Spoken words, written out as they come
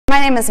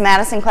name is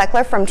Madison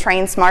Kleckler from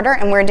Train Smarter,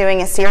 and we're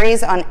doing a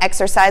series on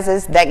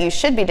exercises that you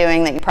should be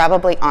doing that you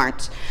probably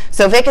aren't.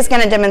 So Vic is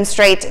going to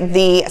demonstrate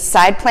the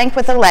side plank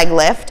with a leg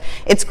lift.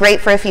 It's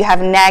great for if you have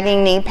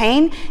nagging knee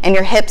pain and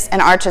your hips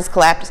and arches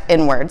collapse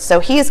inward. So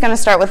he is going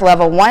to start with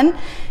level 1.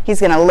 He's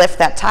going to lift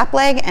that top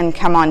leg and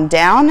come on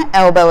down.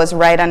 Elbow is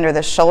right under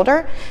the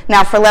shoulder.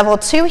 Now for level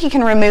 2, he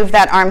can remove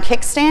that arm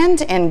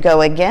kickstand and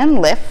go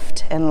again,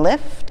 lift and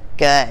lift.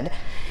 Good.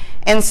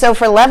 And so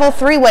for level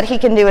 3, what he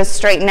can do is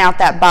straighten out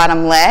that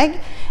bottom leg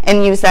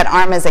and use that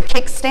arm as a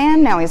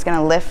kickstand. Now he's going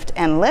to lift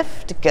and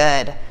lift.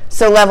 Good.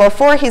 So level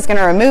 4, he's going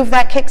to remove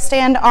that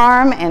kickstand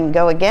arm and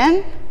go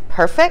again.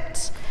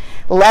 Perfect.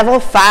 Level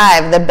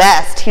 5, the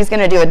best. He's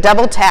going to do a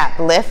double tap.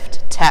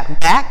 Lift, tap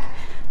back,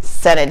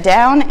 set it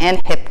down,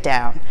 and hip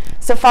down.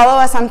 So follow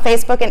us on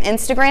Facebook and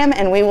Instagram,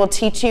 and we will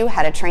teach you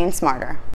how to train smarter.